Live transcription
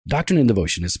Doctrine and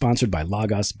Devotion is sponsored by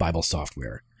Logos Bible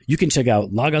Software. You can check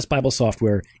out Logos Bible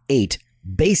Software 8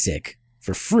 Basic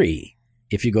for free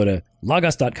if you go to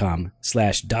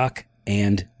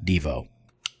logos.com/docanddevo.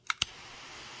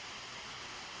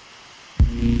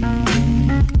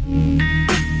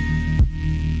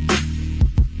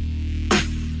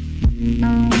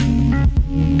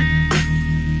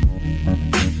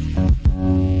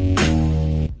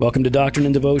 Welcome to Doctrine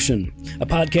and Devotion, a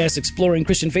podcast exploring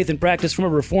Christian faith and practice from a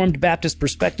Reformed Baptist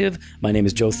perspective. My name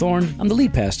is Joe Thorne. I'm the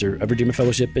lead pastor of Redeemer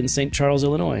Fellowship in St. Charles,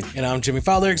 Illinois. And I'm Jimmy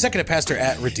Fowler, executive pastor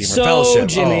at Redeemer Fellowship. So,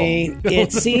 Jimmy,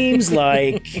 it seems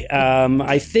like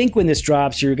I think when this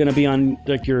drops, you're going to be on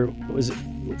like your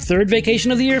third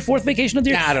vacation of the year, fourth vacation of the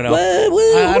year. I don't know.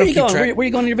 Where are you going? Where are you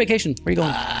going on your vacation? Where are you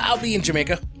going? I'll be in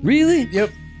Jamaica. Really?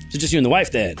 Yep. So just you and the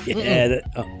wife then? Yeah.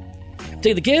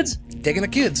 Take the kids? Taking the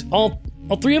kids. All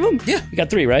three of them? Yeah. You got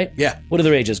three, right? Yeah. What are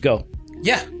their ages? Go.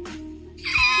 Yeah.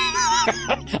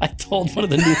 I told one of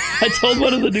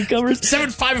the newcomers. 7,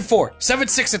 5, and 4. 7,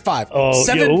 6, and 5. Oh,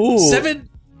 7,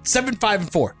 5,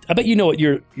 and 4. I bet you know what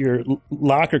your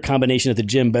locker combination at the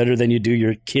gym better than you do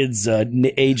your kids'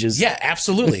 ages. Yeah,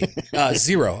 absolutely.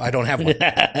 0. I don't have one.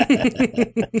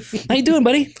 How you doing,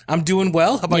 buddy? I'm doing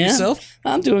well. How about yourself?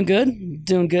 I'm doing good.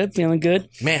 Doing good. Feeling good.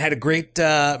 Man, had a great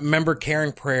member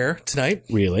caring prayer tonight.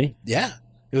 Really? Yeah.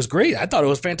 It was great. I thought it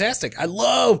was fantastic. I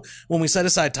love when we set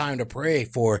aside time to pray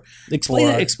for.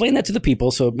 Explain that to the people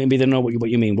so maybe they know what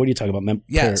you mean. What are you talking about?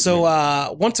 Prayer? So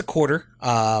once a quarter,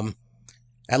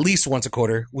 at least once a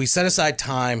quarter, we set aside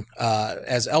time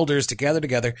as elders to gather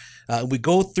together. We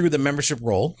go through the membership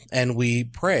roll and we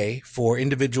pray for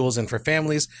individuals and for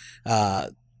families. We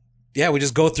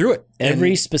just go through it.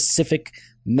 Every specific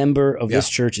member of this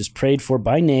church is prayed for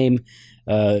by name,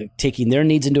 taking their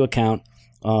needs into account.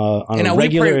 On a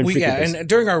regular and frequent basis. And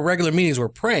during our regular meetings, we're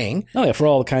praying. Oh yeah, for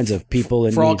all kinds of people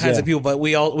and for all kinds of people. But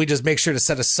we just make sure to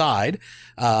set aside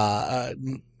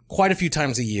quite a few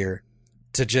times a year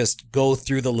to just go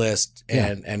through the list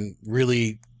and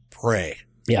really pray.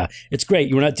 Yeah, it's great.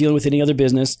 You're not dealing with any other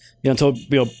business. Until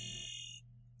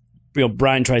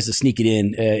Brian tries to sneak it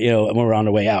in. When we're on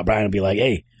our way out, Brian will be like,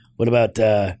 "Hey, what about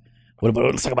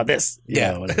let's talk about this?"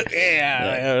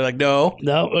 Like no,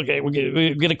 okay, we'll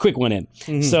get a quick one in.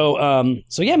 Mm-hmm.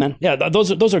 So yeah, man, yeah,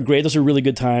 those are great. Those are really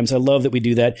good times. I love that we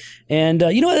do that, and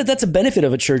that's a benefit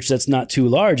of a church that's not too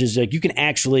large is like you can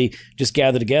actually just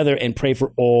gather together and pray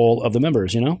for all of the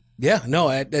members. Yeah, no,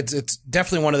 it's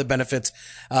definitely one of the benefits.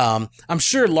 I'm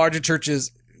sure larger churches.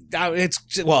 It's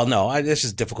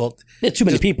just difficult. It's too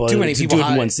many people. Too many people to do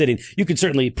it in one sitting. You can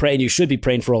certainly pray, and you should be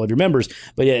praying for all of your members.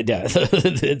 But yeah,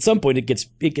 at some point it gets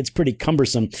pretty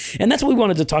cumbersome, and that's what we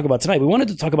wanted to talk about tonight. We wanted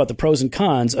to talk about the pros and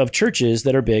cons of churches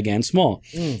that are big and small.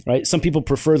 Right? Some people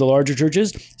prefer the larger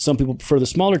churches. Some people prefer the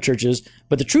smaller churches.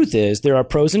 But the truth is, there are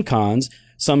pros and cons.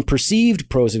 Some perceived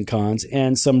pros and cons,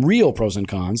 and some real pros and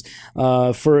cons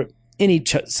for any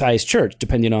size church,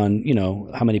 depending on,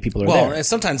 how many people are there. Well, and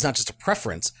sometimes not just a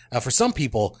preference. For some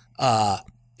people,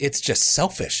 it's just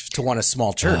selfish to want a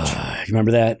small church. You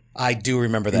remember that? I do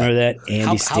remember that. Remember that?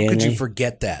 Andy Stanley. How could you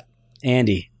forget that?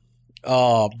 Andy.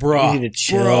 Oh, bro. You need to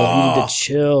chill. You need to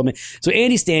chill. Man. So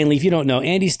Andy Stanley, if you don't know,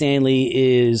 Andy Stanley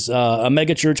is a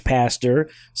megachurch pastor,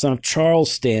 son of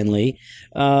Charles Stanley.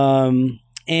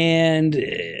 And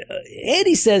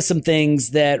Andy says some things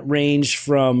that range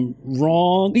from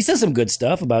wrong. He says some good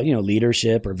stuff about,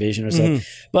 leadership or vision or stuff,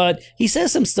 but he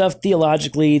says some stuff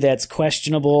theologically that's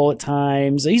questionable at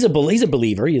times. He's a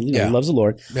believer. He loves the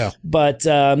Lord. Yeah. But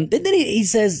then he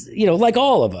says, like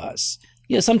all of us,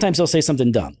 sometimes he'll say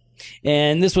something dumb.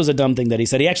 And this was a dumb thing that he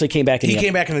said. He actually came back and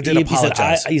did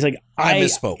apologize. He's like, I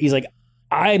misspoke. He's like,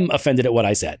 I'm offended at what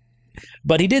I said.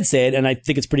 But he did say it, and I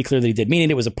think it's pretty clear that he did.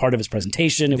 Meaning it was a part of his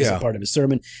presentation. It was a part of his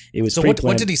sermon. It was pre-planned.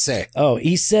 What did he say? Oh,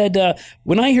 he said,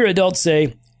 when I hear adults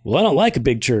say, well, I don't like a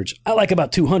big church. I like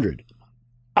about 200.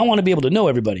 I want to be able to know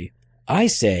everybody. I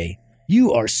say,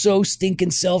 you are so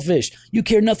stinking selfish. You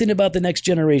care nothing about the next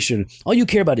generation. All you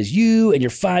care about is you and your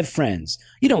 5 friends.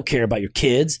 You don't care about your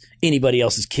kids, anybody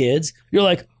else's kids. You're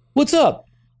like, what's up?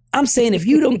 I'm saying if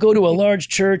you don't go to a large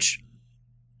church...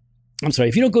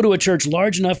 if you don't go to a church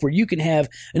large enough where you can have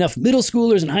enough middle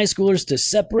schoolers and high schoolers to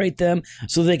separate them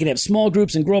so they can have small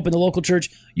groups and grow up in the local church,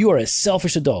 you are a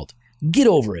selfish adult. Get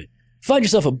over it. Find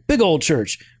yourself a big old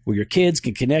church where your kids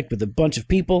can connect with a bunch of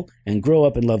people and grow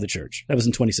up and love the church. That was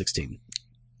in 2016.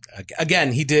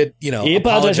 Again, he did, he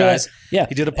apologized. Yeah,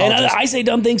 he did apologize. And I say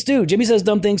dumb things too. Jimmy says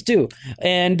dumb things too.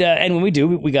 And when we do,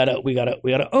 we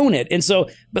gotta own it. And so,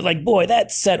 but boy,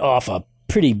 that set off a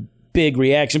pretty big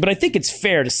reaction. But I think it's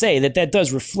fair to say that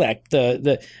does reflect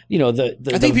the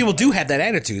I think people do have that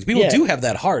attitude. People Yeah. do have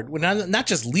that heart. Not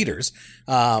just leaders.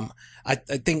 I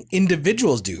think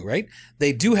individuals do, right?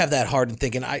 They do have that heart and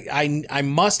thinking, I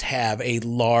must have a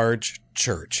large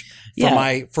church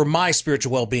for my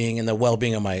spiritual well-being and the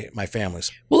well-being of my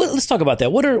families. Well, let's talk about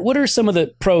that. What are some of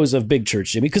the pros of big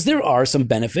church, Jimmy? Because there are some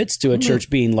benefits to a church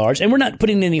being large, and we're not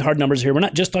putting any hard numbers here. We're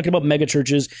not just talking about mega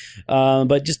churches,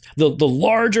 but just the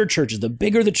larger churches, the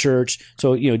bigger the church.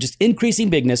 So just increasing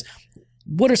bigness.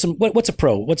 What's a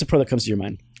pro? What's a pro that comes to your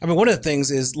mind? I mean, one of the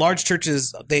things is large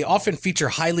churches, they often feature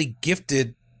highly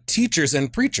gifted teachers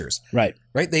and preachers. Right.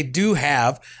 They do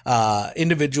have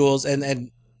individuals,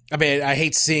 and I mean, I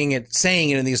hate saying it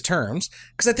in these terms,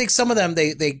 because I think some of them,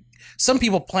 some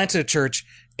people planted a church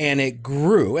and it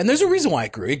grew, and there's a reason why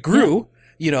it grew. It grew,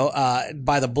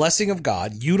 by the blessing of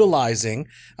God, utilizing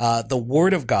the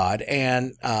Word of God,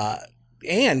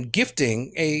 and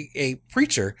gifting a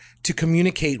preacher to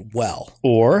communicate well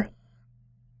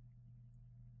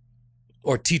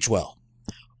Or teach well.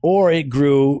 Or it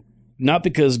grew not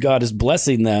because God is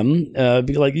blessing them,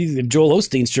 like Joel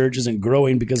Osteen's church isn't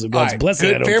growing because of God's blessing.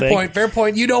 Good, I don't think. fair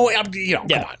point. Yeah,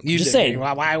 Come on. just saying.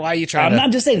 Why are you trying I'm to?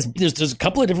 not just saying. There's a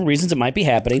couple of different reasons it might be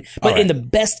happening, but All right. in the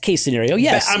best case scenario,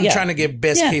 yes, I'm yeah. trying to give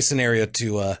best Yeah. case scenario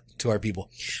to our people.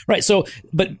 Right. So,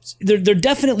 but they're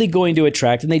definitely going to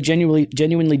attract, and they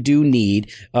genuinely do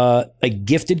need a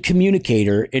gifted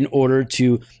communicator in order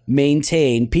to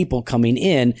maintain people coming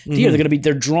in.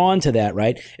 They're drawn to that,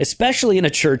 right? Especially in a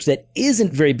church that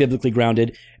isn't very biblically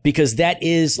grounded, because that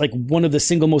is like one of the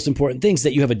single most important things,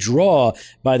 that you have a draw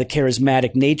by the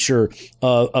charismatic nature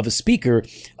of a speaker.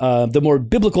 The more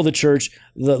biblical the church,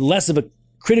 the less of a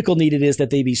critical need it is that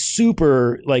they be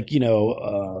super,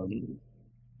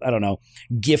 I don't know,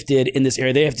 gifted in this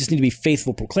area. They just need to be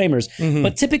faithful proclaimers.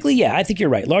 But typically, yeah, I think you're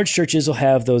right. Large churches will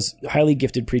have those highly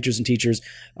gifted preachers and teachers.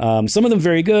 Some of them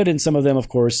very good, and some of them, of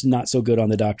course, not so good on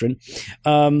the doctrine.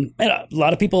 And a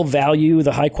lot of people value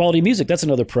the high quality music. That's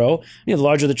another pro. The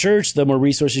larger the church, the more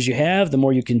resources you have, the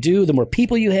more you can do, the more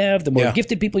people you have, the more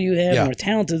gifted people you have, the more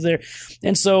talented there.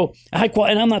 And so high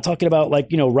quality, and I'm not talking about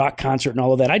rock concert and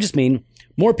all of that. I just mean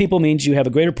more people means you have a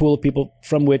greater pool of people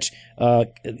from which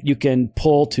you can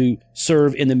pull to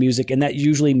serve in the music, and that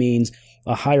usually means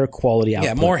a higher quality output.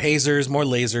 Yeah, more hazers, more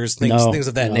lasers, things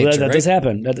of that nature. That right? does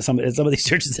happen. Some of these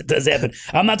churches, it does happen.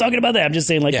 I'm not talking about that. I'm just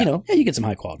saying, you get some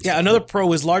high quality. Yeah, another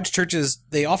pro is large churches,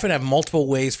 they often have multiple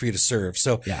ways for you to serve.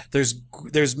 So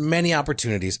there's many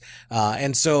opportunities.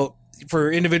 And so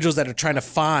for individuals that are trying to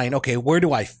find, okay, where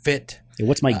do I fit?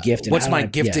 What's my gift? And What's how my do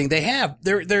I- gifting? They have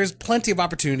there's plenty of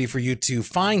opportunity for you to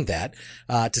find that,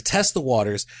 to test the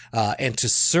waters, and to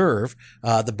serve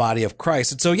the body of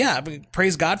Christ. And so, I mean,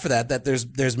 praise God for that. That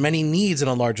there's many needs in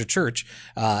a larger church,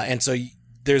 and so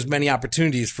there's many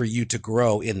opportunities for you to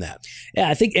grow in that. Yeah,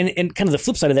 I think, and kind of the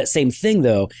flip side of that same thing,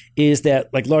 though, is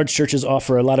that like large churches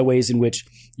offer a lot of ways in which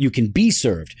you can be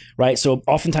served, right? So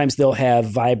oftentimes they'll have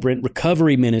vibrant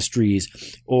recovery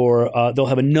ministries, or they'll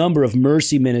have a number of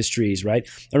mercy ministries, right?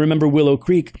 I remember Willow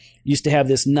Creek used to have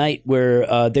this night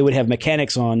where they would have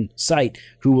mechanics on site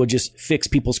who will just fix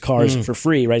people's cars for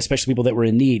free, right? Especially people that were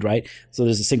in need, right? So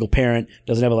there's a single parent,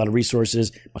 doesn't have a lot of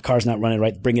resources, my car's not running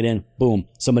right, bring it in, boom,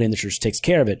 somebody in the church takes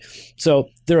care of it. So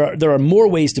there are more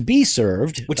ways to be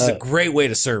served, Which is a great way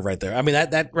to serve right there. I mean,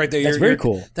 that right there. That's very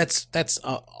cool. That's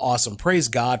awesome. Praise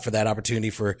God for that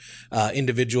opportunity for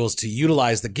individuals to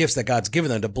utilize the gifts that God's given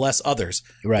them to bless others.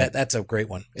 Right. That's a great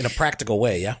one in a practical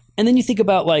way. Yeah. And then you think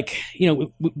about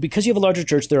because you have a larger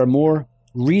church, there are more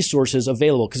resources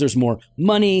available because there's more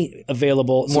money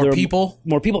available. So More there are people.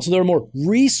 more people. So there are more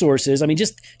resources. I mean,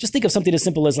 just think of something as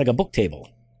simple as like a book table,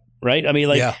 right? I mean,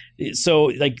 so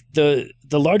like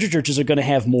the larger churches are going to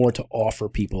have more to offer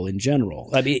people in general.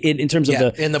 I mean, in terms of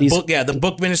the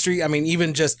book ministry. I mean,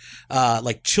 even just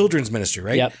like children's ministry,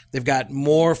 right? Yep. They've got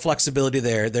more flexibility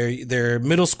there. Their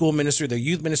middle school ministry, their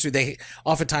youth ministry. They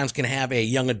oftentimes can have a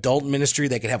young adult ministry.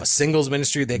 They can have a singles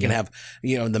ministry. They can have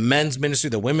the men's ministry,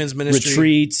 the women's ministry,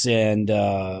 retreats, and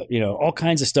all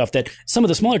kinds of stuff that some of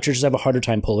the smaller churches have a harder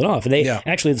time pulling off. And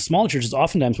actually, the smaller churches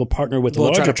oftentimes will partner with the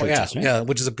larger churches. Right?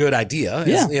 Which is a good idea.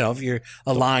 Yeah. If you're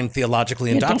aligned theologically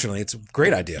and doctrinally, it's a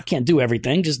great idea. Can't do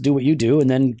everything. Just do what you do, and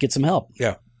then get some help.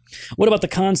 Yeah. What about the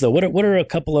cons, though? What are a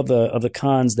couple of the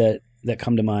cons that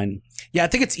come to mind? Yeah, I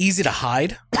think it's easy to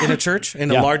hide in a church,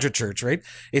 in a larger church, right?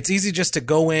 It's easy just to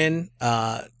go in,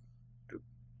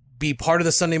 be part of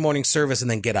the Sunday morning service, and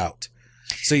then get out.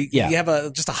 So you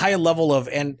have just a higher level of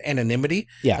anonymity.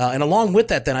 Yeah. And along with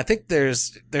that, then I think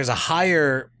there's a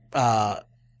higher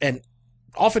and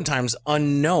oftentimes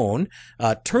unknown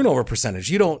turnover percentage.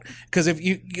 You don't, because if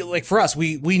you like for us,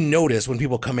 we notice when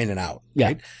people come in and out,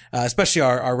 right? Especially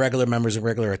our regular members and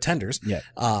regular attenders. Yeah.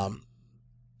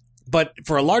 But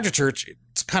for a larger church,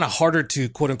 it's kind of harder to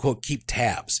quote unquote keep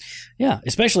tabs. Yeah,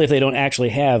 especially if they don't actually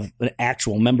have an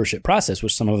actual membership process,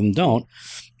 which some of them don't.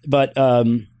 But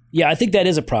yeah, I think that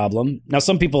is a problem. Now,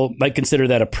 some people might consider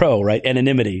that a pro, right?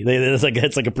 Anonymity.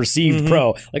 It's like a perceived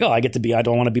pro. Like, oh, I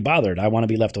don't want to be bothered. I want to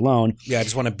be left alone. Yeah, I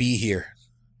just want to be here.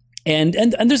 And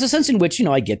there's a sense in which,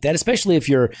 I get that, especially if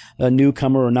you're a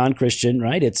newcomer or non-Christian,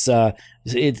 right? It's a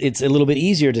little bit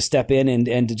easier to step in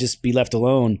and to just be left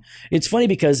alone. It's funny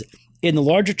because in the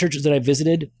larger churches that I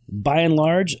visited, by and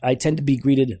large, I tend to be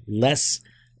greeted less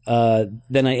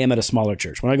than I am at a smaller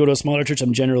church. When I go to a smaller church,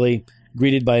 I'm generally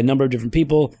greeted by a number of different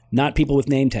people, not people with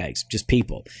name tags, just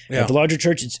people. Yeah. At the larger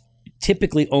church, it's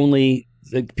typically only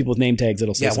the people with name tags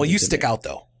that'll say Yeah, well, you something to stick me. out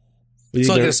though.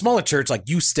 So like in a smaller church, like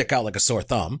you stick out like a sore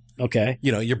thumb. Okay.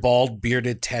 You're bald,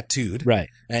 bearded, tattooed. Right.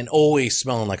 And always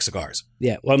smelling like cigars.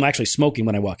 Yeah. Well, I'm actually smoking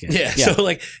when I walk in. Yeah. So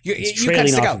like you kind trailing of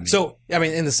stick off out. of me. So, I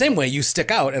mean, in the same way you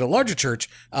stick out at a larger church,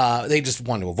 they just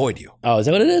want to avoid you. Oh, is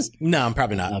that what it is? No, I'm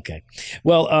probably not. Okay.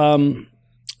 Well,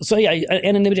 so yeah,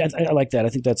 anonymity, I like that. I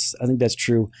think that's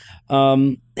true.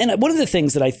 And one of the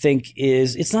things that I think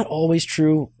is, it's not always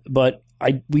true, but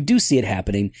we do see it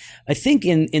happening. I think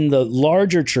in the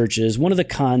larger churches, one of the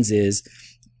cons is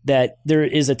that there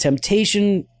is a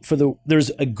temptation there's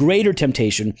a greater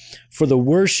temptation for the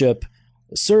worship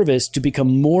service to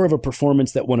become more of a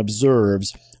performance that one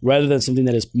observes rather than something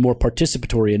that is more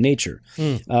participatory in nature.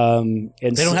 And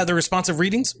They don't have the responsive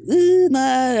readings?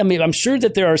 I mean, I'm sure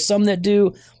that there are some that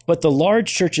do, but the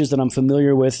large churches that I'm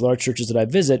familiar with, large churches that I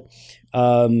visit,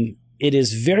 it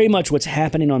is very much what's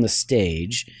happening on the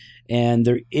stage, and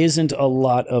there isn't a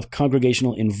lot of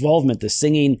congregational involvement. The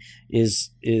singing is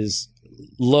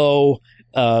low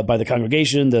by the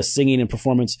congregation. The singing and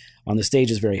performance on the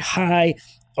stage is very high.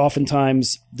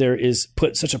 Oftentimes there is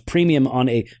put such a premium on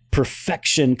a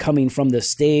perfection coming from the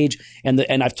stage, and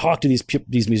I've talked to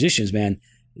these musicians, man.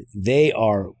 They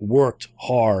are worked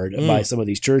hard by some of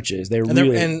these churches.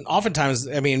 And oftentimes,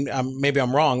 I mean, maybe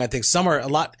I'm wrong. I think some are a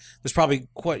lot. There's probably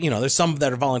quite, there's some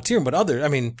that are volunteering, but others, I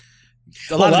mean,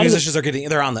 a lot of musicians are getting,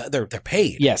 they're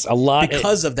paid. Yes, a lot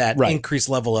because of that right. increased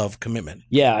level of commitment.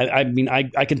 Yeah, I mean,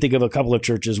 I can think of a couple of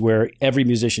churches where every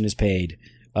musician is paid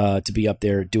to be up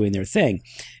there doing their thing,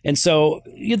 and so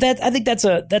I think that's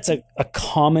a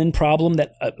common problem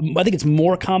that I think it's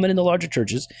more common in the larger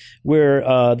churches where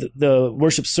the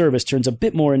worship service turns a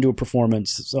bit more into a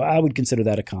performance. So I would consider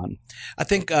that a con. I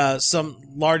think some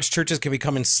large churches can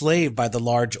become enslaved by the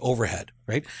large overhead,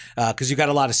 right? Because you got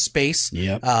a lot of space.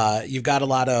 Yep. You've got a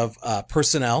lot of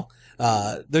personnel.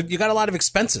 You got a lot of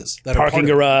expenses. Parking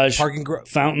garage,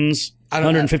 fountains.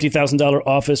 $150,000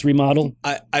 office remodel.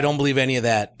 I don't believe any of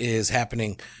that is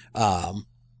happening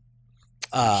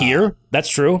here. That's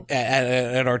true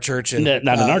at our church, and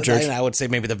not in our church. I would say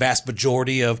maybe the vast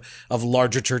majority of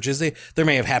larger churches. There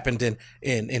may have happened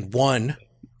in one.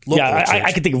 Local church.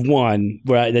 I can think of one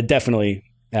where that definitely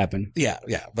happened. Yeah,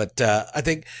 but I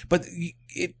think,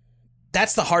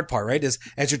 that's the hard part, right? Is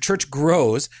as your church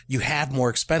grows, you have more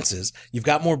expenses, you've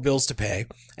got more bills to pay,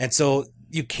 and so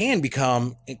you can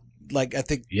become. Like, I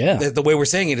think the way we're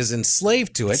saying it is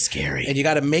enslaved to it. It's scary. And you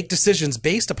got to make decisions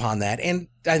based upon that. And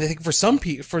I think for some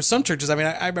churches, I mean,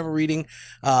 I remember reading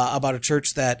about a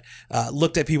church that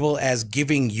looked at people as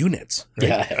giving units. Right?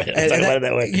 Yeah, and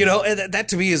that way. And that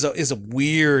to me is a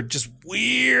weird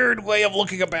way of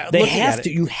looking at it.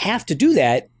 You have to do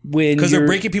that because they're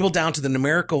breaking people down to the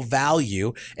numerical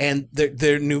value, and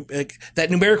that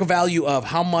numerical value of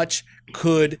how much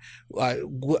could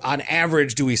on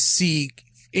average do we see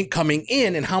coming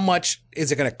in, and how much is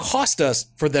it going to cost us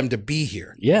for them to be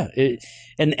here? Yeah.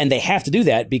 And they have to do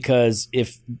that because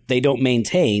if they don't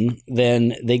maintain,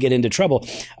 then they get into trouble.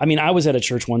 I mean, I was at a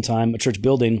church one time, a church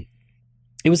building.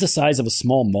 It was the size of a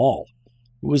small mall.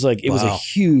 It was a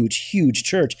huge, huge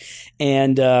church.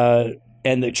 And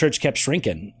the church kept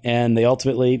shrinking, and they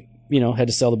ultimately, had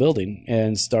to sell the building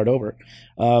and start over.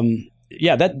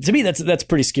 Yeah, that to me, that's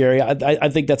pretty scary. I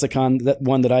think that's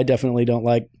one that I definitely don't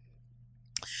like.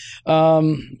 I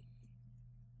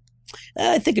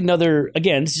think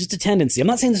it's just a tendency. I'm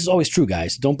not saying this is always true,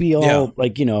 guys. Don't be all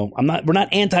we're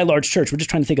not anti-large church. We're just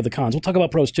trying to think of the cons. We'll talk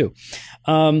about pros too.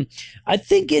 I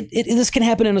think this can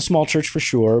happen in a small church for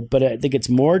sure, but I think it's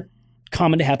more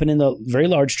common to happen in the very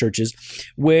large churches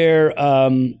where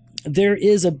there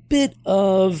is a bit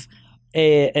of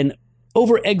an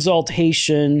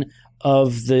over-exaltation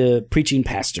of the preaching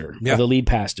pastor, Yeah. or the lead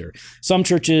pastor. Some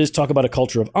churches talk about a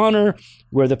culture of honor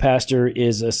where the pastor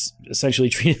is essentially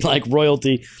treated like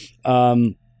royalty.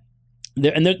 You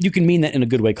can mean that in a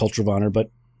good way, culture of honor,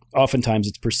 but oftentimes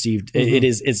it's perceived,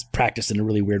 it's practiced in a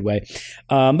really weird way.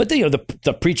 But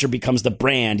the preacher becomes the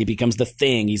brand. He becomes the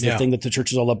thing. He's the thing that the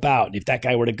church is all about. If that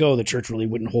guy were to go, the church really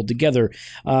wouldn't hold together.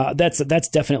 That's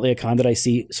definitely a con that I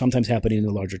see sometimes happening in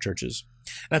the larger churches.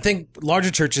 And I think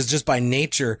larger churches, just by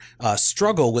nature,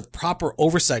 struggle with proper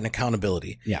oversight and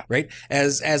accountability. Yeah. Right.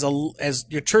 As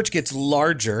your church gets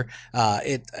larger,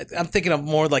 I'm thinking of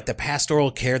more like the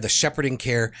pastoral care, the shepherding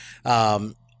care.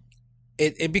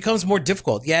 It becomes more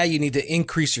difficult. Yeah, you need to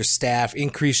increase your staff,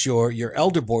 increase your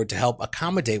elder board to help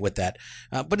accommodate with that.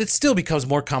 But it still becomes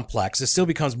more complex. It still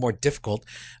becomes more difficult.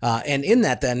 And in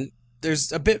that, then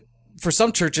there's a bit. For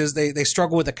some churches, they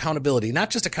struggle with accountability, not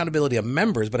just accountability of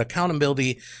members, but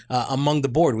accountability among the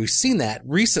board. We've seen that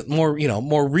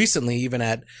more recently, even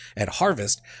at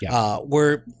Harvest,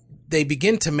 where they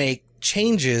begin to make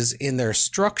changes in their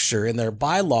structure, in their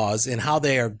bylaws, in how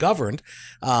they are governed,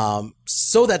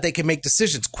 so that they can make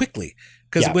decisions quickly.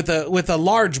 Because with a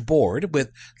large board with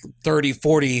 30,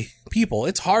 40 people,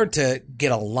 it's hard to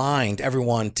get aligned,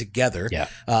 everyone together. Yeah.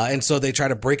 And so they try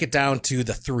to break it down to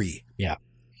the 3. Yeah.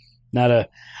 Not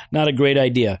a great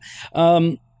idea.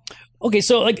 Okay,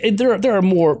 so like there are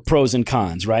more pros and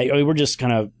cons, right? I mean, we're just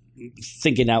kind of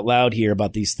thinking out loud here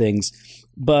about these things,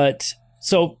 but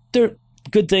so they're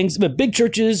good things. But big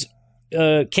churches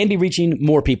can be reaching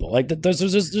more people. Like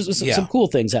there's some cool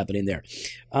things happening there.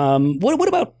 What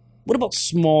about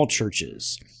small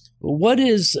churches? What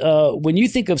is when you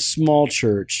think of small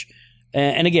church?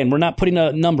 And again, we're not putting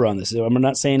a number on this. I'm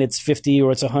not saying it's 50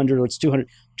 or it's 100 or it's 200.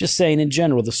 Just saying in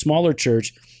general, the smaller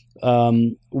church,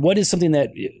 what is something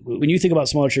that when you think about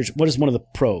smaller church, what is one of the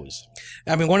pros?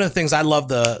 I mean, one of the things I love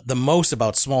the most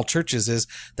about small churches is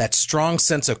that strong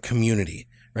sense of community.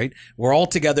 Right? We're all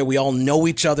together. We all know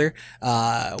each other.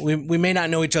 We may not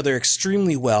know each other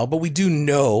extremely well, but we do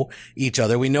know each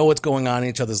other. We know what's going on in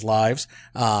each other's lives.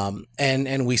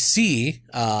 And we see,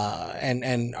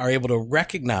 and are able to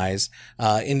recognize,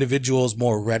 individuals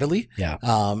more readily. Yeah.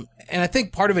 And I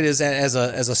think part of it is as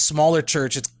a smaller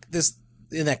church, it's this,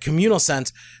 in that communal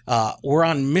sense, we're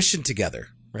on mission together.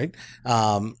 Right?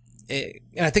 And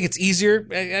I think it's easier.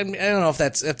 I don't know if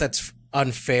that's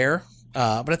unfair.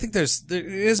 But I think it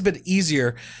is a bit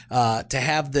easier to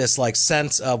have this like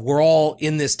sense of we're all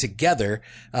in this together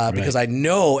because I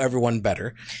know everyone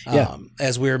better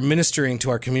as we're ministering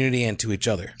to our community and to each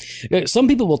other. Some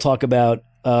people will talk about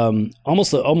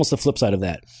almost the flip side of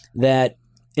that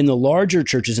in the larger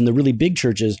churches, in the really big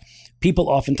churches, people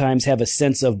oftentimes have a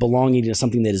sense of belonging to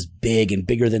something that is big and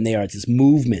bigger than they are. It's this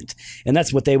movement, and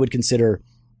that's what they would consider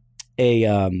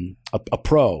a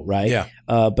pro, right? Yeah.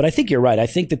 But I think you're right. I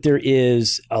think that there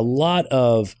is a lot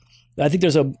of, I think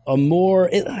there's a more,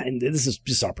 and this is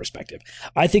just our perspective.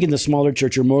 I think in the smaller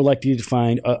church, you're more likely to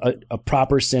find a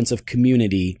proper sense of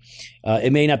community.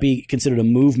 It may not be considered a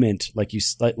movement like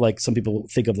some people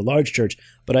think of the large church,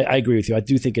 but I agree with you. I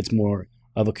do think it's more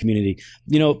of a community.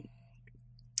 You know,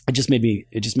 it just made me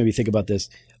think about this.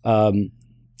 The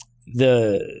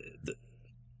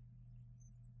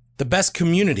best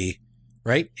community,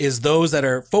 right, is those that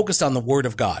are focused on the Word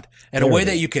of God. And a way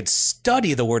that you could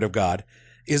study the Word of God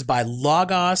is by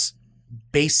Logos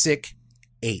Basic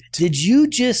 8. Did you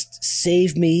just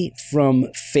save me from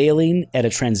failing at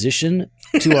a transition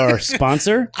to our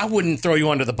sponsor? I wouldn't throw you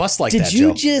under the bus like that, Did you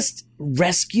Joe. just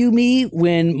rescue me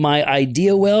when my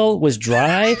idea well was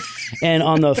dry and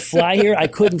on the fly here I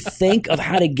couldn't think of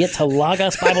how to get to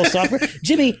Logos Bible Software?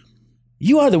 Jimmy,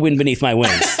 you are the wind beneath my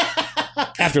wings.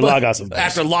 After Logos, of course.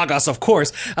 After Logos, of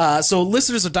course. So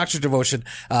listeners of Dr. Devotion,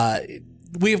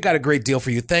 we've got a great deal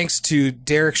for you. Thanks to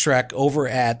Derek Schreck over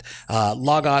at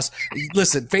Logos.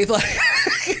 Listen, Faith Life.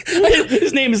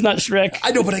 His name is not Shrek.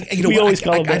 I know, but We always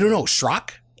call him I don't know.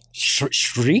 Schrock?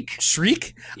 Shriek?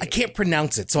 Shriek? I can't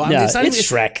pronounce it. So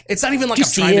It's Shrek. It's not even like Did I'm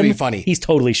you see trying to him? be funny. He's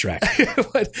totally Shrek.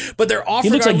 but they're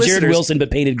offering He looks our like listeners. Jared Wilson,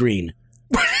 but painted green.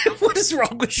 What is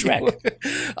wrong with Shrek? You?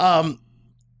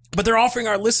 But they're offering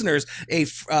our listeners a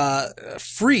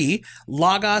free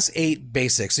Logos 8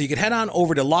 Basics. So you can head on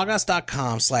over to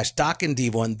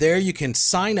logos.com/docanddevo, and there you can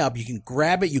sign up. You can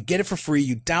grab it. You get it for free.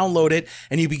 You download it,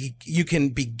 and you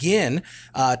can begin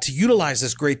to utilize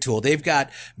this great tool. They've got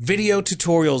video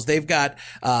tutorials. They've got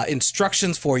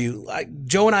instructions for you.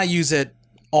 Joe and I use it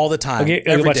all the time. Okay,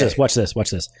 every watch day. this.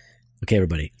 Okay,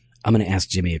 everybody. I'm going to ask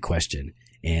Jimmy a question,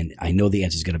 and I know the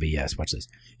answer is going to be yes. Watch this.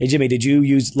 Hey, Jimmy, did you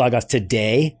use Logos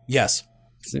today? Yes.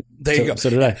 There you go. So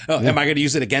did I. Oh, am I going to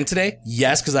use it again today?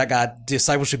 Yes, because I got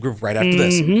discipleship group right after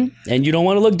this. And you don't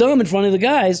want to look dumb in front of the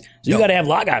guys, so you No. got to have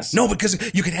Logos. No,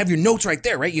 because you can have your notes right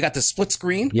there, right? You got the split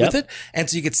screen Yep. with it, and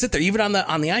so you could sit there. Even on the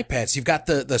iPads, you've got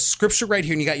the scripture right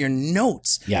here, and you got your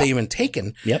notes that you've been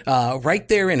taking right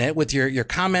there in it with your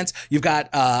comments. You've got,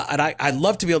 and I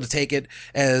love to be able to take it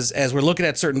as we're looking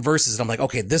at certain verses, and I'm like,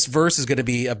 okay, this verse is going to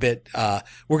be a bit. We're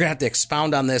going to have to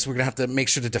expound on this. We're going to have to make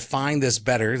sure to define this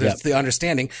better. That's the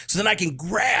understanding. So then I could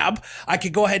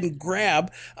go ahead and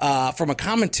grab from a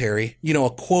commentary, a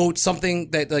quote,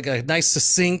 something that like a nice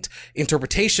succinct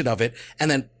interpretation of it, and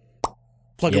then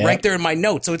plug it right there in my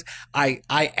notes. So I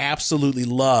absolutely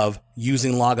love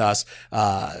using Logos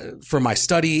for my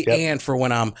study and for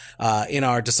when I'm in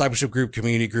our discipleship group,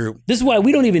 community group. This is why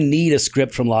we don't even need a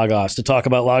script from Logos to talk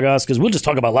about Logos, because we'll just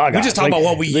talk about Logos. We just talk about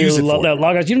what we use it for.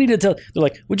 Logos, you don't need to tell. They're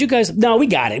like, would you guys? No, we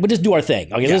got it. We'll just do our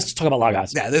thing. Okay, let's talk about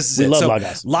Logos. Yeah, this is we it. love So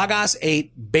Logos. Logos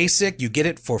 8 Basic, you get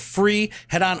it for free.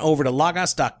 Head on over to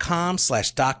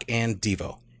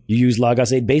logos.com/docanddevo. You use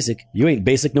Logos 8 Basic. You ain't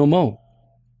basic no more.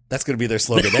 That's going to be their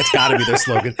slogan. That's got to be their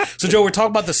slogan. So, Joe, we're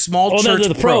talking about the small church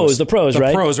the pros, right? The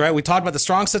pros, right? We talked about the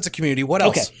strong sense of community. What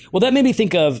else? Okay. Well, that made me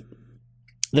think of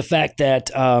the fact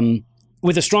that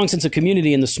with a strong sense of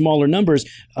community and the smaller numbers,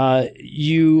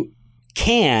 you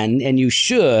can and you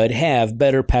should have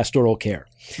better pastoral care.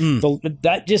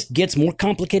 That just gets more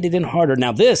complicated and harder.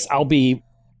 Now, this I'll be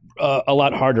a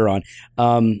lot harder on.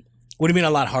 What do you mean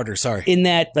a lot harder? Sorry. In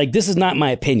that, like, this is not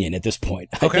my opinion at this point.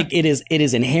 I think it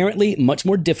is inherently much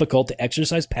more difficult to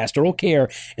exercise pastoral care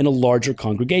in a larger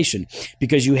congregation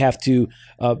because you have to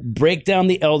break down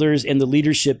the elders and the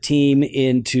leadership team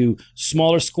into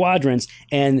smaller squadrons,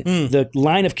 and the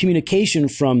line of communication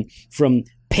from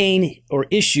pain or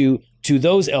issue to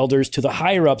those elders to the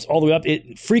higher ups all the way up,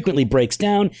 it frequently breaks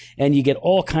down, and you get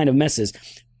all kind of messes.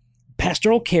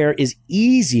 Pastoral care is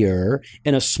easier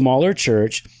in a smaller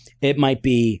church. It might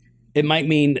mean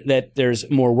that there's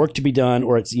more work to be done,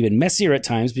 or it's even messier at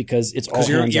times because it's all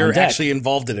hands on deck. You're actually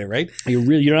involved in it, right?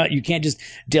 You can't just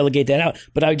delegate that out.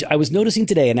 But I was noticing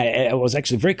today, and I was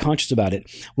actually very conscious about it.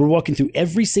 We're walking through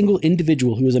every single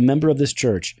individual who is a member of this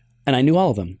church, and I knew all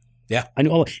of them. Yeah, I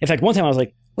knew all. In fact, one time I was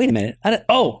like, "Wait a minute!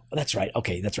 That's right.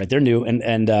 Okay, that's right. They're new,"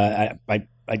 and I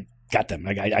got them.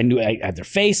 Like I knew I have their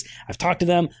face. I've talked to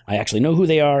them. I actually know who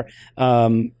they are.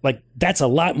 Like that's a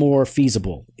lot more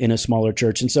feasible in a smaller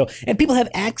church. And people have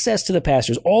access to the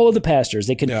pastors, all of the pastors.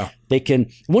 They can,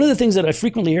 one of the things that I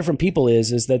frequently hear from people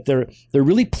is that they're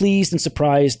really pleased and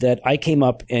surprised that I came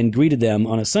up and greeted them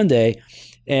on a Sunday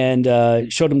and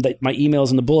showed them that my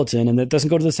email's in the bulletin, and that doesn't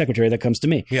go to the secretary, that comes to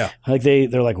me. Yeah. Like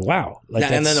they're like, wow. Like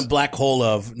and then a black hole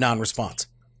of non-response.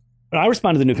 I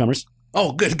respond to the newcomers.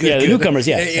 Oh, good. Yeah, the newcomers,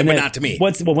 yeah. And but not to me.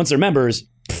 Once they're members,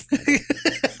 I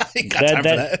got time for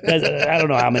that. I don't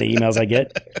know how many emails I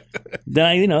get.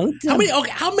 Then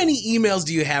how many emails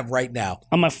do you have right now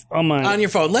on your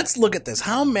phone? Let's look at this.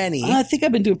 How many? I think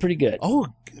I've been doing pretty good. Oh,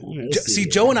 see,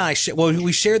 Joe and I,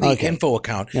 we share the info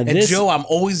account, now and Joe, I'm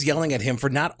always yelling at him for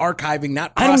not archiving,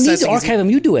 not processing. I don't need to archive them.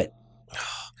 You do it.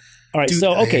 All right. Dude,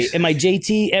 am I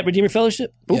JT at Redeemer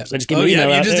Fellowship? Oops, I just gave my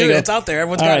email out. You just do it. It's out there.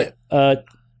 Everyone's got it.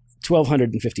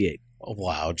 1,258. Oh,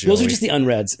 wow, Joey. Those are just the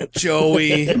unreads.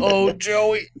 Joey. Oh,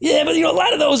 Joey. Yeah, but a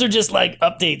lot of those are just like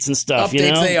updates and stuff.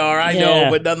 Updates they are, I know,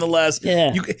 but nonetheless,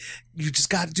 you just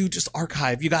got to do just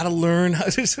archive. You got to learn how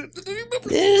to. It's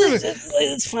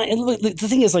fine. The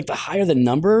thing is, like, the higher the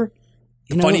number,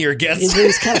 funnier it gets.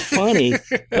 It's kind of funny.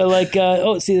 But like,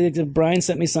 Brian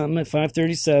sent me something at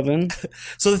 5:37.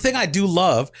 So the thing I do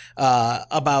love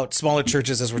about smaller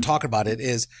churches, as we're talking about it,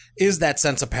 is that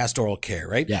sense of pastoral care,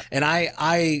 right? Yeah. And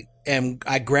I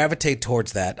gravitate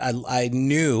towards that. I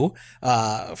knew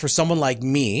for someone like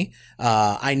me,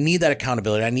 I need that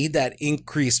accountability. I need that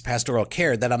increased pastoral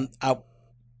care. That I'm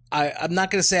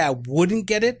not going to say I wouldn't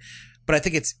get it, but I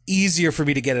think it's easier for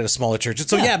me to get at a smaller church. And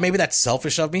so, maybe that's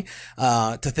selfish of me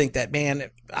to think that, man,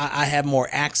 I have more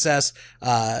access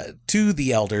to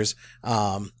the elders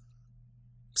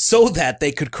so that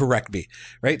they could correct me,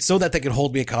 right? So that they could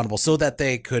hold me accountable, so that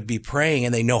they could be praying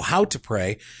and they know how to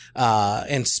pray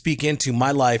and speak into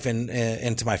my life and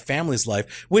into my family's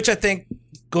life, which I think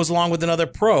goes along with another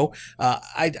pro.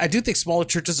 I do think smaller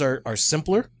churches are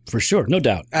simpler. For sure, no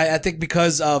doubt. I think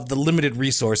because of the limited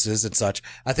resources and such,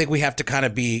 I think we have to kind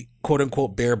of be quote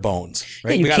unquote bare bones,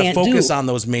 right? We got to focus on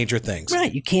those major things.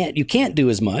 Right. You can't do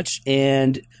as much,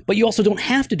 but you also don't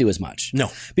have to do as much. No.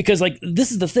 Because like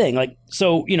this is the thing. Like,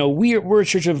 so, we're a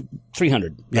church of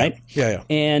 300, right? Yeah.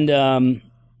 And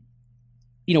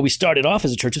we started off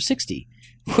as a church of 60.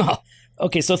 Well,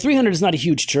 Okay, so 300 is not a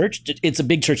huge church. It's a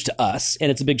big church to us,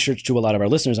 and it's a big church to a lot of our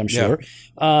listeners, I'm sure.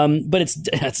 But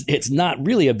it's not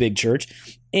really a big church,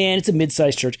 and it's a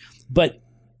mid-sized church. But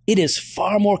it is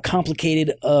far more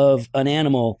complicated of an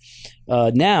animal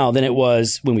now than it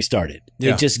was when we started.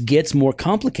 Yeah. It just gets more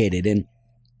complicated, and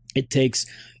it takes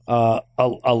a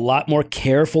lot more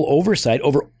careful oversight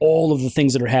over all of the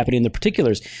things that are happening in the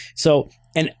particulars. So,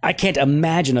 and I can't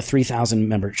imagine a 3,000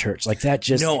 member church like that.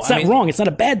 It's not wrong. It's not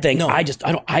a bad thing. No. I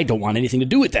don't want anything to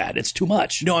do with that. It's too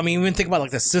much. No, I mean, even think about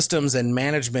like the systems and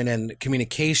management and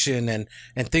communication and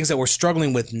things that we're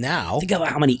struggling with now. Think about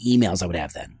how many emails I would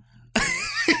have then.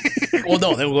 Well,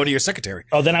 no, then we'll go to your secretary.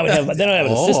 Oh, then I would have an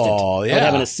assistant. Oh, yeah. I would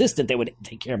have an assistant that would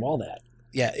take care of all that.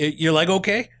 Yeah, your leg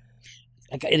okay?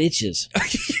 It itches.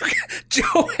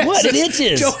 It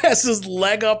itches? Joe has his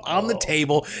leg up on the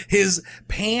table, his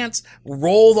pants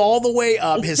rolled all the way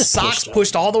up, his socks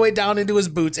pushed all the way down into his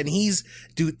boots, and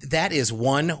that is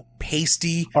one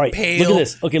pasty, pale, look at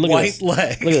this. Okay, look white at this.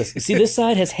 leg. Look at this. See, this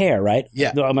side has hair, right?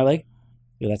 Yeah. On my leg?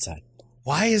 Look at that side.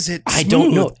 Why is it smooth? I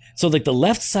don't know. So like the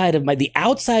left side of the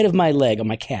outside of my leg on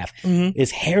my calf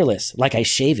is hairless, like I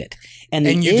shave it. And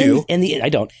you do? I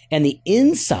don't. And the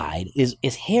inside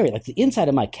is hairy. Like the inside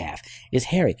of my calf is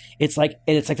hairy. It's like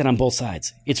that on both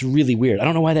sides. It's really weird. I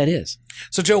don't know why that is.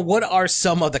 So Joe, what are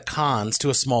some of the cons to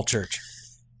a small church?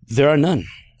 There are none.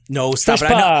 No, stop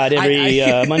Fresh it. pod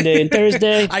every Monday and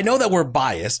Thursday. I know that we're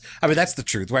biased. I mean, that's the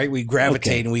truth, right? We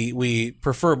gravitate and we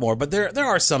prefer more, but there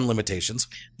are some limitations.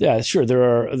 Yeah, sure.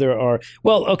 There are.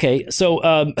 Well, okay.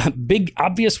 So, big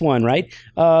obvious one, right?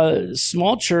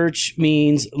 Small church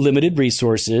means limited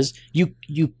resources. You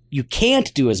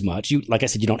can't do as much. Like I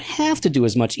said, you don't have to do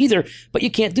as much either, but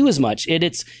you can't do as much.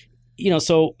 It's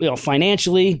so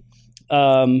financially,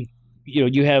 you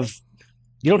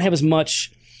don't have as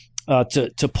much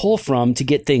to pull from to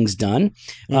get things done.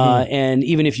 And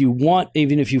even if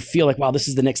you feel like, wow, this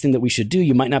is the next thing that we should do,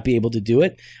 you might not be able to do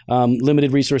it.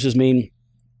 Limited resources mean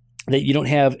that you don't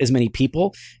have as many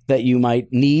people that you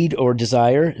might need or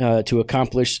desire to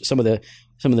accomplish some of the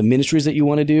ministries that you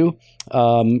want to do.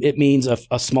 It means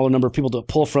a smaller number of people to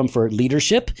pull from for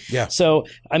leadership. Yeah. So,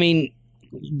 I mean,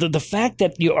 the fact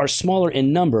that you are smaller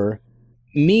in number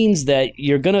means that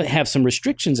you're going to have some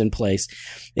restrictions in place,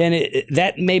 and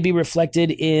that may be reflected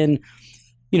in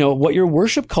what your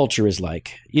worship culture is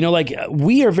like. Like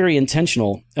we are very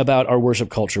intentional about our worship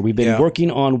culture. We've been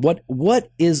working on what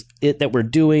is it that we're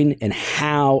doing and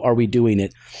how are we doing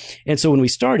it. And so when we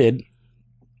started,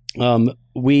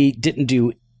 we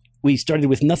started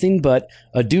with nothing but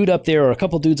a dude up there or a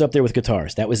couple dudes up there with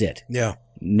guitars. That was it. Yeah.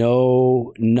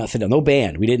 Nothing, no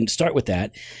band. We didn't start with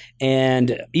that.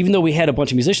 And even though we had a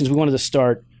bunch of musicians, we wanted to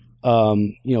start,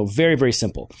 very, very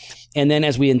simple. And then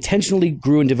as we intentionally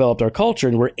grew and developed our culture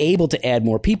and were able to add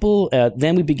more people,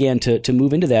 then we began to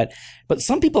move into that. But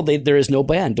some people, there is no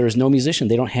band. There is no musician.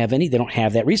 They don't have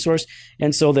that resource.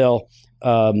 And so they'll,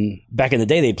 back in the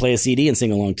day, they'd play a CD and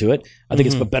sing along to it. I think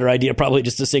it's a better idea probably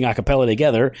just to sing a cappella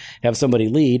together, have somebody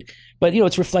lead. But,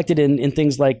 it's reflected in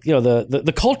things like,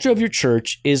 the culture of your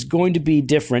church is going to be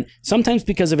different, sometimes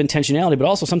because of intentionality, but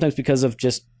also sometimes because of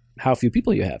just how few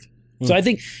people you have. So I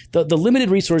think the limited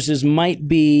resources might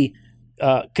be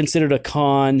considered a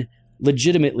con,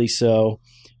 legitimately so,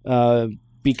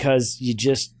 because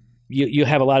you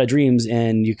have a lot of dreams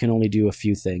and you can only do a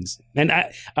few things. And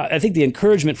I think the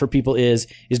encouragement for people is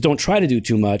don't try to do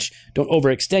too much. Don't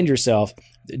overextend yourself.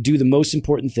 Do the most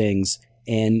important things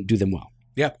and do them well.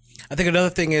 Yeah. I think another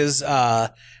thing is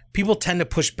people tend to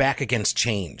push back against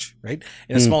change, right?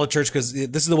 In a smaller church, because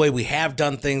this is the way we have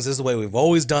done things. This is the way we've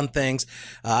always done things.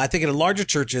 I think in larger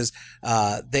churches,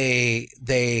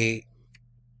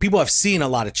 people have seen a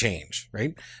lot of change,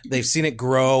 right? They've seen it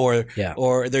grow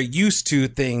or they're used to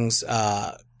things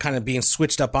kind of being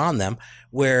switched up on them,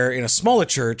 where in a smaller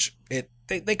church,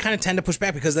 they kind of tend to push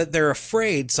back because they're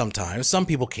afraid sometimes. Some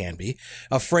people can be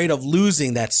afraid of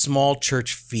losing that small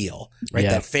church feel, right?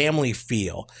 That family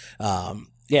feel.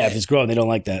 If it's growing, they don't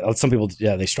like that. Some people,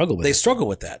 they struggle with it. They struggle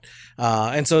with that.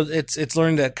 And so it's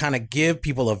learning to kind of give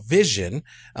people a vision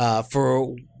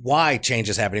for why change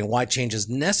is happening, why change is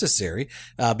necessary,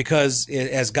 because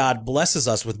as God blesses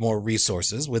us with more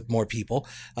resources, with more people,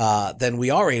 then we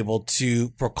are able to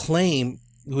proclaim.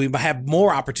 We have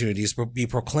more opportunities to be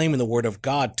proclaiming the word of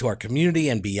God to our community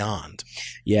and beyond.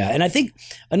 Yeah. And I think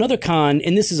another con,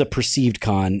 and this is a perceived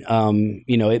con,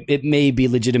 it may be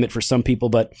legitimate for some people,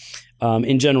 but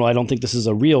in general, I don't think this is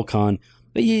a real con.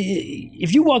 But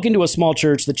if you walk into a small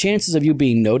church, the chances of you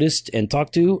being noticed and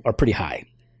talked to are pretty high.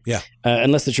 Yeah.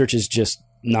 Unless the church is just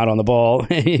not on the ball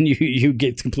and you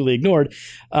get completely ignored.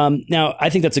 Now, I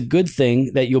think that's a good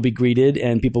thing that you'll be greeted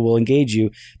and people will engage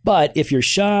you. But if you're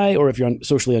shy or if you're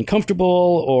socially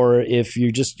uncomfortable or if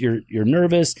you're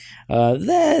nervous,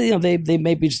 then, they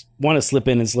maybe just want to slip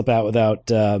in and slip out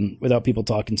without people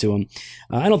talking to them.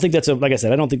 I don't think like I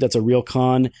said, I don't think that's a real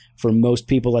con for most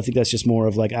people. I think that's just more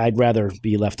of like, I'd rather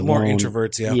be left alone. More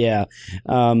introverts, yeah. Yeah.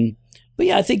 But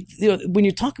yeah, I think when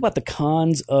you talk about the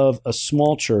cons of a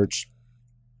small church,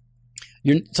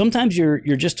 sometimes you're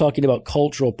just talking about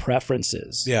cultural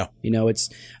preferences. Yeah. It's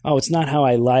not how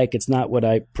I like, it's not what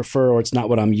I prefer, or it's not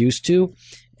what I'm used to.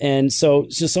 And so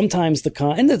sometimes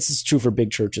and this is true for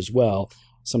big church as well.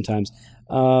 Sometimes,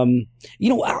 I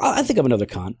think of another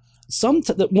con.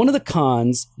 One of the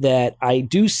cons that I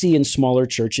do see in smaller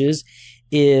churches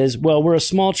is, well, we're a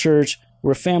small church,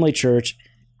 we're a family church,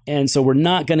 and so we're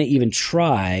not going to even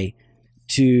try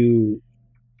to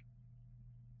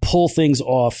pull things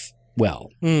off well.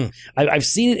 I've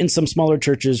seen it in some smaller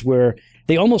churches where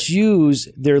they almost use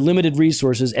their limited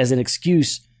resources as an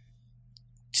excuse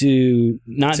to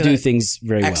not do things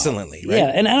very excellently, well.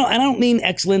 Right? Yeah, and I don't mean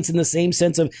excellence in the same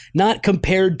sense of not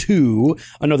compared to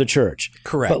another church.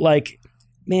 Correct. But like,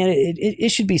 man, it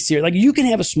should be serious. Like, you can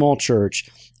have a small church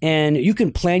and you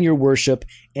can plan your worship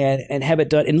and have it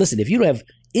done. And listen, if you don't have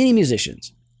any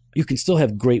musicians, you can still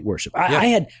have great worship. I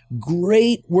had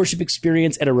great worship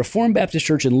experience at a Reformed Baptist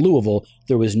church in Louisville.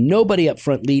 There was nobody up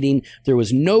front leading. There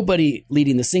was nobody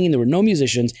leading the singing. There were no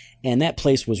musicians. And that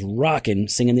place was rocking,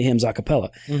 singing the hymns a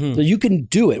cappella. Mm-hmm. So you can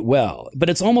do it well. But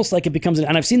it's almost like it becomes,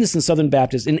 and I've seen this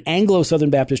in Anglo-Southern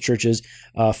Baptist churches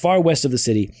far west of the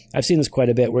city. I've seen this quite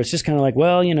a bit where it's just kind of like,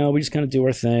 well, we just kind of do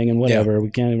our thing and whatever.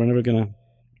 Yeah. We're never going to.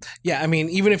 Yeah, I mean,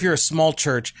 even if you're a small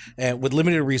church with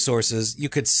limited resources, you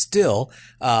could still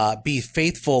be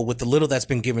faithful with the little that's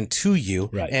been given to you,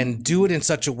 right, and do it in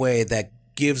such a way that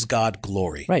gives God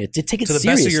glory. Right. Take it to the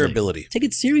seriously. best of your ability. Take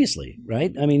it seriously,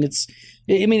 right? I mean,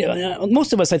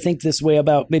 most of us, I think this way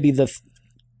about maybe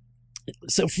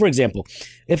so for example,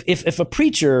 if a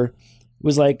preacher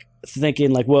was like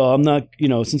thinking like, well, I'm not,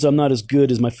 since I'm not as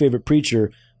good as my favorite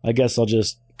preacher, I guess I'll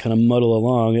just kind of muddle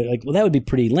along. Like, well, that would be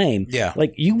pretty lame. Yeah.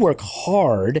 Like, you work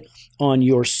hard on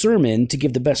your sermon to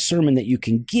give the best sermon that you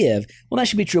can give. Well, that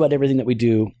should be true about everything that we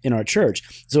do in our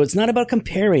church. So it's not about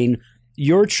comparing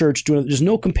your church to there's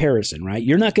no comparison, right?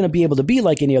 You're not going to be able to be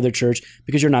like any other church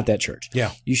because you're not that church.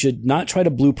 Yeah. You should not try to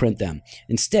blueprint them.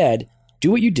 Instead, do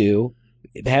what you do,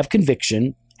 have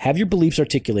conviction, have your beliefs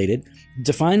articulated,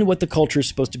 define what the culture is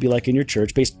supposed to be like in your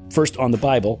church based first on the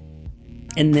Bible,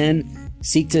 and then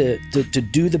seek to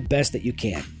do the best that you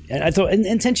can. And I thought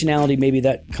intentionality, maybe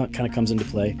that kind of comes into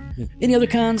play. Any other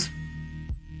cons?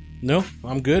 No,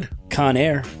 I'm good. Con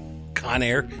Air.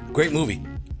 Great movie.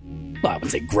 Well, I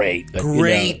wouldn't say great. But,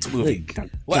 great movie.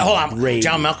 Well, hold on. Great.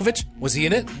 John Malkovich? Was he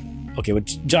in it? Okay, well,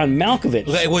 John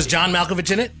Malkovich. Was John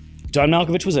Malkovich in it? John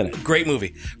Malkovich was in it. Great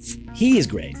movie. He is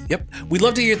great. Yep. We'd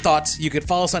love to hear your thoughts. You can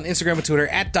follow us on Instagram and Twitter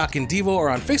at Doc and Devo or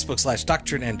on Facebook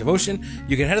 /Doctrine and Devotion.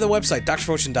 You can head to the website,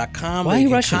 drdevotion.com. Why are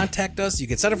you rushing? Contact us. You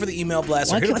can sign up for the email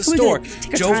blast or hit up the store,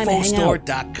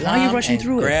 jofostore.com. Why are you rushing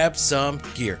through it? Grab some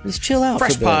gear. Let's chill out.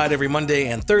 Fresh pod every Monday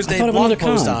and Thursday. Blog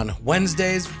post on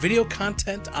Wednesdays. Video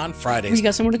content on Fridays. You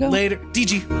got somewhere to go? Later.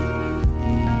 DG.